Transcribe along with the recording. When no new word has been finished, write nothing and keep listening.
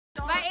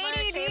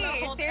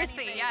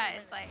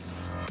Yes, like.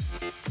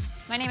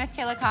 My name is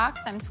Kayla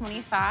Cox. I'm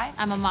 25.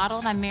 I'm a model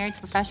and I'm married to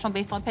professional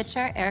baseball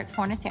pitcher Eric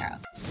Fornataro.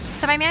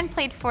 So my man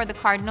played for the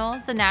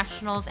Cardinals, the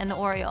Nationals, and the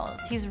Orioles.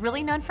 He's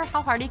really known for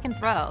how hard he can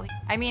throw.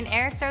 I mean,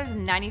 Eric throws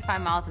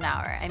 95 miles an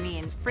hour. I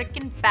mean,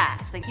 freaking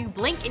fast. Like, you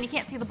blink and you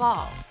can't see the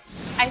ball.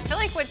 I feel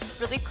like what's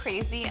really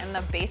crazy in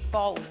the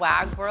baseball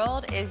WAG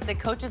world is the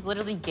coaches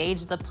literally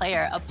gauge the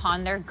player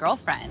upon their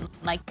girlfriend.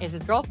 Like, is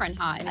his girlfriend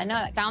hot? And I know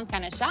that sounds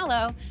kind of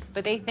shallow,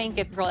 but they think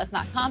if a girl that's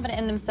not confident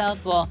in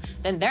themselves, well,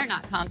 then they're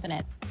not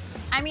confident.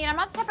 I mean, I'm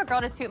not the type of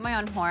girl to toot my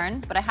own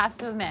horn, but I have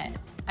to admit,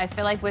 I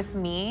feel like with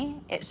me,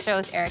 it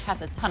shows Eric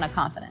has a ton of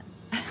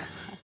confidence.